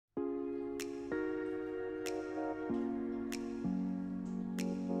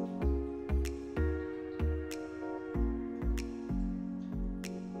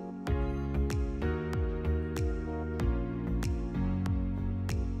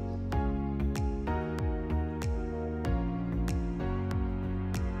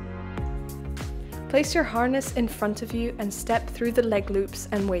Place your harness in front of you and step through the leg loops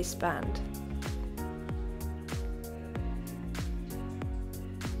and waistband.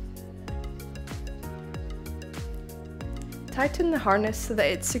 Tighten the harness so that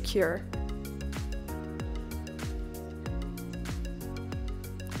it's secure.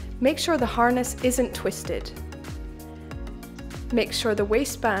 Make sure the harness isn't twisted. Make sure the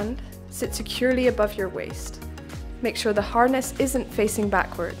waistband sits securely above your waist. Make sure the harness isn't facing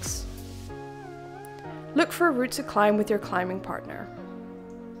backwards. Look for a route to climb with your climbing partner.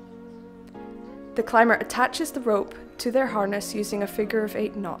 The climber attaches the rope to their harness using a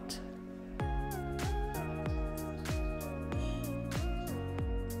figure-of-8 knot.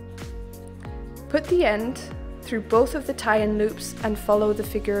 Put the end through both of the tie-in loops and follow the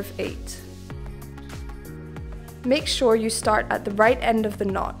figure-of-8. Make sure you start at the right end of the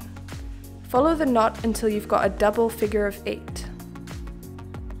knot. Follow the knot until you've got a double figure-of-8.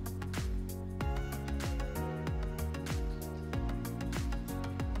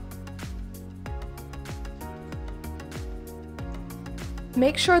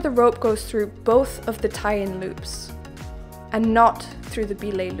 Make sure the rope goes through both of the tie-in loops and not through the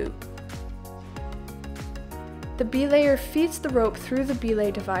belay loop. The belayer feeds the rope through the belay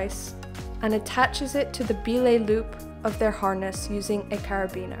device and attaches it to the belay loop of their harness using a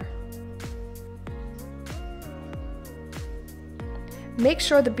carabiner. Make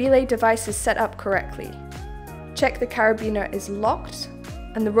sure the belay device is set up correctly. Check the carabiner is locked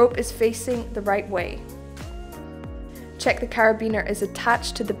and the rope is facing the right way. Check the carabiner is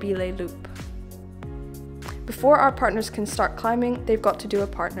attached to the belay loop. Before our partners can start climbing, they've got to do a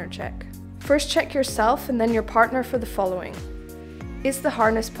partner check. First check yourself and then your partner for the following. Is the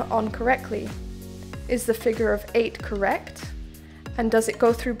harness put on correctly? Is the figure-of-8 correct? And does it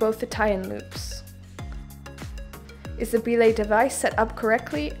go through both the tie-in loops? Is the belay device set up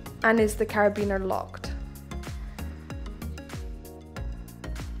correctly? And is the carabiner locked?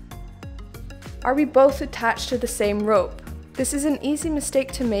 Are we both attached to the same rope? This is an easy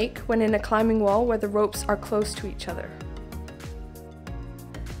mistake to make when in a climbing wall where the ropes are close to each other.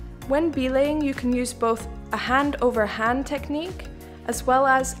 When belaying, you can use both a hand-over-hand technique as well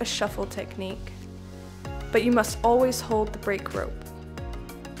as a shuffle technique, but you must always hold the brake rope.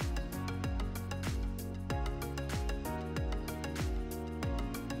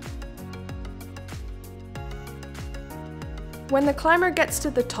 When the climber gets to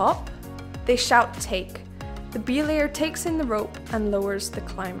the top, they shout "take." The belayer takes in the rope and lowers the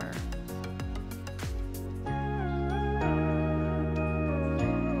climber.